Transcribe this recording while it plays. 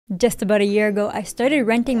Just about a year ago, I started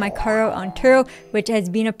renting my car out on Turo, which has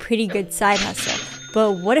been a pretty good side hustle.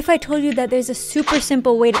 But what if I told you that there's a super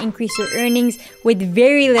simple way to increase your earnings with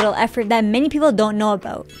very little effort that many people don't know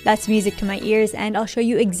about? That's music to my ears, and I'll show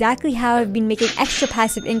you exactly how I've been making extra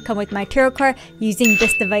passive income with my Turo car using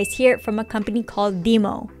this device here from a company called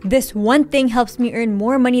DIMO. This one thing helps me earn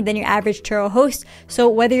more money than your average Turo host, so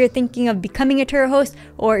whether you're thinking of becoming a Turo host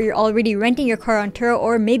or you're already renting your car on Turo,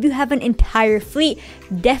 or maybe you have an entire fleet,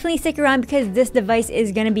 definitely stick around because this device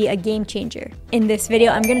is going to be a game changer. In this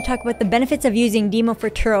video, I'm going to talk about the benefits of using DIMO for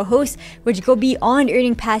Turo hosts, which go beyond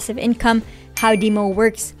earning passive income, how DIMO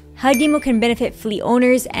works, how DIMO can benefit fleet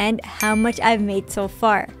owners, and how much I've made so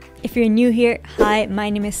far. If you're new here, hi,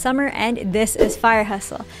 my name is Summer and this is Fire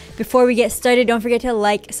Hustle. Before we get started, don't forget to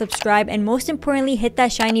like, subscribe, and most importantly, hit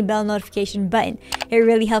that shiny bell notification button. It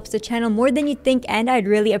really helps the channel more than you think and I'd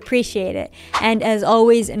really appreciate it. And as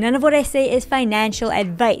always, none of what I say is financial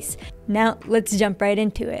advice. Now, let's jump right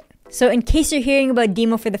into it. So in case you're hearing about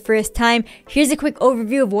DIMO for the first time, here's a quick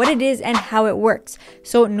overview of what it is and how it works.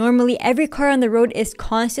 So normally every car on the road is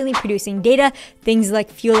constantly producing data, things like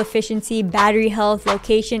fuel efficiency, battery health,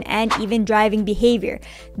 location, and even driving behavior.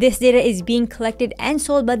 This data is being collected and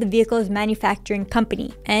sold by the vehicle's manufacturing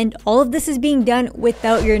company. And all of this is being done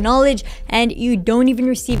without your knowledge, and you don't even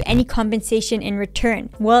receive any compensation in return.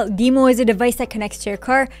 Well, DIMO is a device that connects to your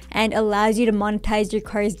car and allows you to monetize your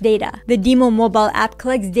car's data. The DIMO mobile app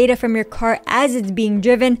collects data from your car as it's being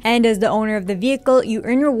driven, and as the owner of the vehicle, you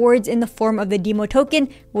earn rewards in the form of the DIMO token,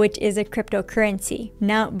 which is a cryptocurrency.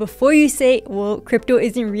 Now, before you say, well, crypto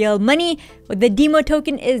isn't real money, the DIMO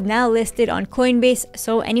token is now listed on Coinbase,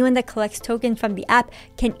 so anyone that collects tokens from the app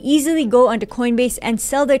can easily go onto Coinbase and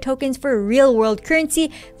sell their tokens for real world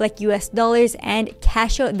currency like US dollars and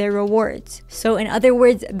cash out their rewards. So in other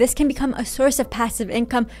words, this can become a source of passive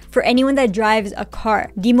income for anyone that drives a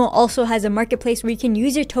car. DIMO also has a marketplace where you can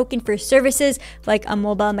use your token for services like a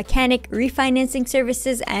mobile mechanic, refinancing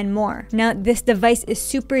services, and more. Now, this device is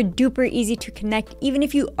super duper easy to connect even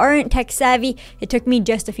if you aren't tech savvy. It took me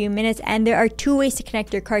just a few minutes, and there are two ways to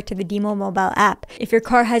connect your car to the DIMO mobile app. If your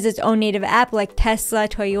car has its own native app like Tesla,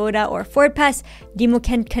 Toyota, or Ford Pass, DIMO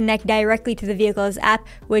can connect directly to the vehicle's app,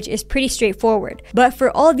 which is pretty straightforward. But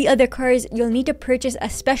for all the other cars, you'll need to purchase a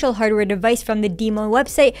special hardware device from the DIMO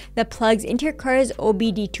website that plugs into your car's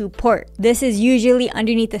OBD2 port. This is usually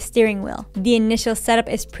underneath the steering wheel. The initial setup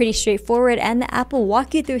is pretty straightforward, and the app will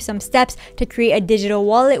walk you through some steps to create a digital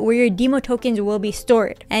wallet where your DIMO tokens will be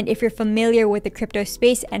stored. And if you're familiar with the crypto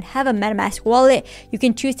space and have a MetaMask wallet, you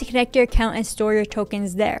can choose to connect your account and store your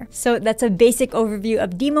tokens there. So that's a basic overview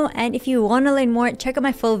of DIMO, and if you want to learn more, check out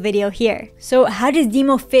my full video here. So how does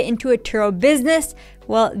DIMO fit into a Turo business?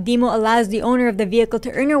 Well, DIMO allows the owner of the vehicle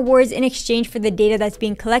to earn rewards in exchange for the data that's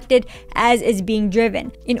being collected as it's being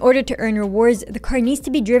driven. In order to earn rewards, the car needs to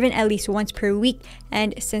be driven at least once per week,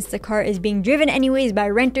 and since the car is being driven anyways by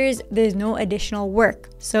renters, there's no additional work.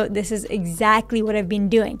 So this is exactly what I've been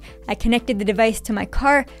doing. I connected the device to my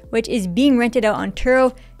car, which is being rented out on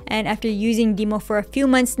Turo, and after using DIMO for a few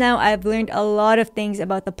months now, I've learned a lot of things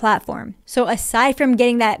about the platform. So aside from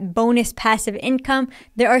getting that bonus passive income,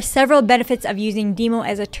 there are several benefits of using DIMO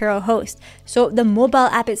as a Turo host. So the mobile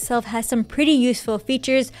app itself has some pretty useful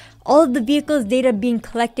features. All of the vehicle's data being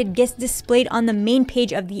collected gets displayed on the main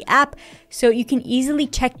page of the app, so you can easily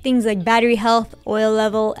check things like battery health, oil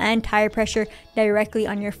level, and tire pressure directly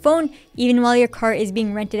on your phone, even while your car is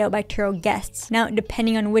being rented out by Turo guests. Now,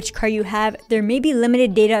 depending on which car you have, there may be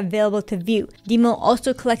limited data available to view. DIMO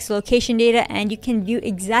also collects location data, and you can view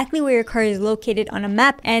exactly where your car is located on a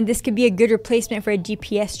map, and this could be a good replacement for a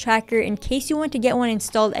GPS tracker in case you want to get one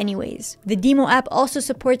installed anyways. The DIMO app also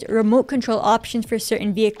supports remote control options for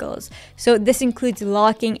certain vehicles. So this includes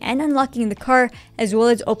locking and unlocking the car, as well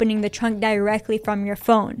as opening the trunk directly from your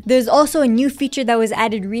phone. There's also a new feature that was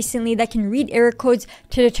added recently that can read error codes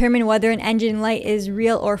to determine whether an engine light is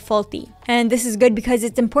real or faulty. And this is good because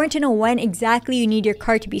it's important to know when exactly you need your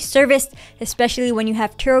car to be serviced, especially when you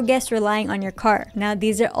have Turo guests relying on your car. Now,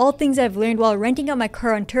 these are all things I've learned while renting out my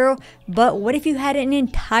car on Turo, but what if you had an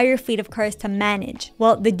entire fleet of cars to manage?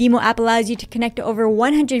 Well, the DIMO app allows you to connect to over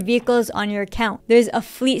 100 vehicles on your account. There's a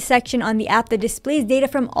fleet section on the app that displays data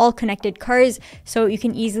from all connected cars, so you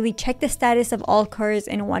can easily check the status of all cars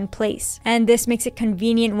in one place. And this makes it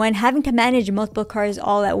convenient when having to manage multiple cars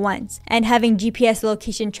all at once. And having GPS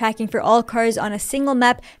location tracking for all all cars on a single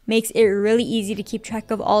map makes it really easy to keep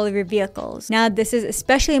track of all of your vehicles. Now, this is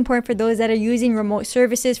especially important for those that are using remote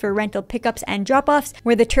services for rental pickups and drop-offs,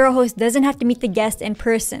 where the Turo host doesn't have to meet the guest in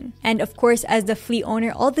person. And of course, as the fleet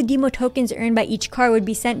owner, all the DIMO tokens earned by each car would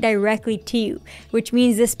be sent directly to you, which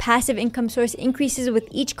means this passive income source increases with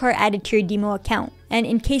each car added to your DIMO account. And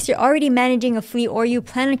in case you're already managing a fleet or you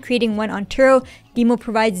plan on creating one on Turo, DIMO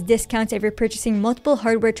provides discounts if you're purchasing multiple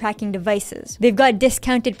hardware tracking devices. They've got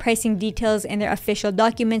discounted pricing details in their official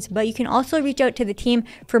documents, but you can also reach out to the team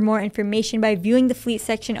for more information by viewing the fleet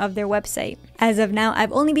section of their website. As of now,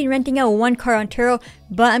 I've only been renting out one car on Turo,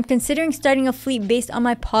 but I'm considering starting a fleet based on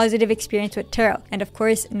my positive experience with Turo. And of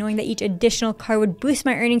course, knowing that each additional car would boost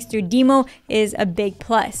my earnings through DIMO is a big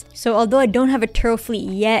plus. So although I don't have a Turo fleet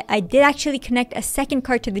yet, I did actually connect a second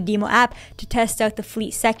car to the DIMO app to test out the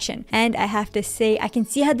fleet section. And I have to say, I can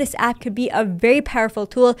see how this app could be a very powerful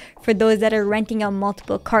tool for those that are renting out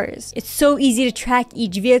multiple cars. It's so easy to track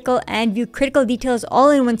each vehicle and view critical details all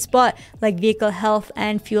in one spot, like vehicle health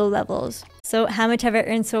and fuel levels. So how much have I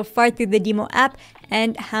earned so far through the DIMO app,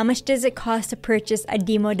 and how much does it cost to purchase a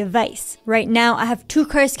DIMO device? Right now, I have two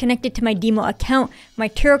cars connected to my DIMO account, my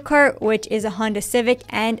Turo car, which is a Honda Civic,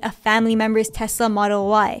 and a family member's Tesla Model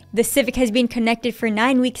Y. The Civic has been connected for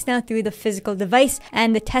 9 weeks now through the physical device,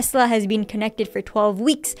 and the Tesla has been connected for 12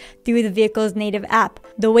 weeks through the vehicle's native app.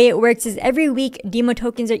 The way it works is every week, DIMO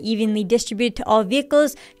tokens are evenly distributed to all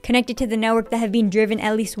vehicles connected to the network that have been driven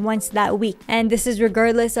at least once that week. And this is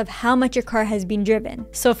regardless of how much your car has been driven.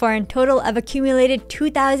 So far in total, I've accumulated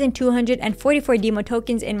 2,244 DIMO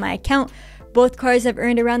tokens in my account. Both cars have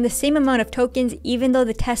earned around the same amount of tokens, even though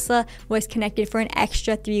the Tesla was connected for an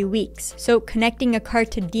extra 3 weeks. So connecting a car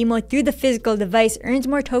to DIMO through the physical device earns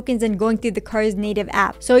more tokens than going through the car's native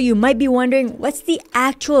app. So you might be wondering, what's the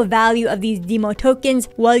actual value of these DIMO tokens?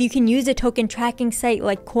 Well, you can use a token tracking site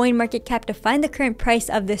like CoinMarketCap to find the current price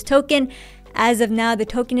of this token. As of now, the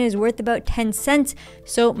token is worth about 10 cents,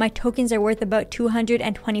 so my tokens are worth about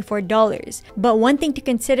 $224. But one thing to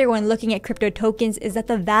consider when looking at crypto tokens is that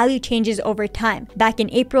the value changes over time. Back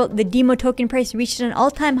in April, the DIMO token price reached an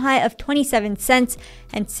all-time high of 27 cents,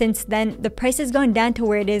 and since then, the price has gone down to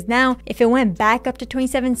where it is now. If it went back up to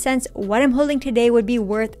 27 cents, what I'm holding today would be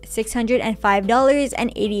worth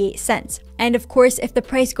 $605.88. And of course, if the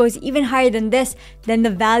price goes even higher than this, then the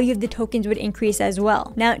value of the tokens would increase as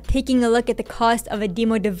well. Now, taking a look at the cost of a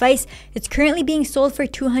DIMO device, it's currently being sold for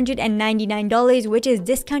 $299, which is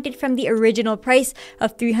discounted from the original price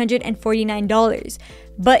of $349.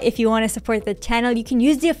 But if you want to support the channel, you can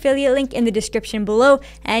use the affiliate link in the description below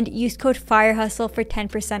and use code FIREHUSTLE for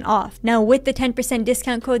 10% off. Now, with the 10%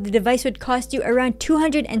 discount code, the device would cost you around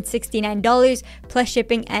 $269 plus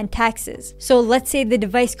shipping and taxes. So let's say the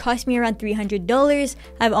device cost me around $300.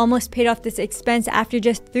 I've almost paid off this expense after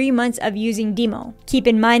just 3 months of using DIMO. Keep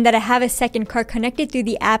in mind that I have a second car connected through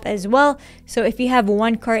the app as well. So if you have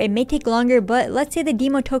one car, it may take longer, but let's say the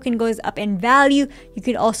DIMO token goes up in value, you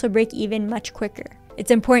could also break even much quicker. It's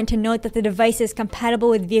important to note that the device is compatible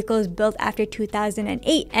with vehicles built after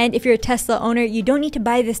 2008, and if you're a Tesla owner, you don't need to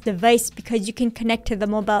buy this device because you can connect to the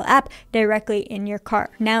mobile app directly in your car.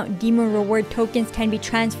 Now, DIMO reward tokens can be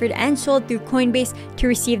transferred and sold through Coinbase to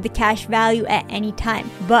receive the cash value at any time.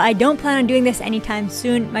 But I don't plan on doing this anytime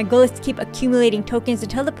soon. My goal is to keep accumulating tokens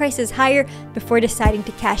until the price is higher before deciding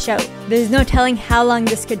to cash out. There's no telling how long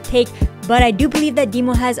this could take, but I do believe that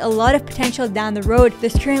DIMO has a lot of potential down the road.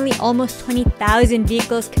 There's currently almost 20,000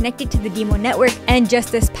 vehicles connected to the DIMO network, and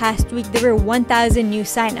just this past week there were 1,000 new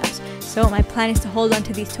signups. So my plan is to hold on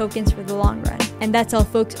to these tokens for the long run. And that's all,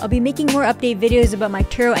 folks. I'll be making more update videos about my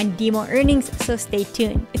Turo and DIMO earnings, so stay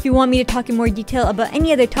tuned. If you want me to talk in more detail about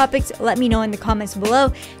any other topics, let me know in the comments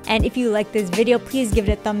below. And if you like this video, please give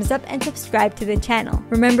it a thumbs up and subscribe to the channel.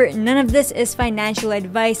 Remember, none of this is financial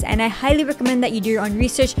advice, and I highly recommend that you do your own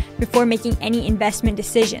research before making any investment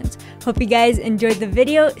decisions. Hope you guys enjoyed the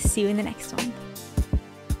video. See you in the next one.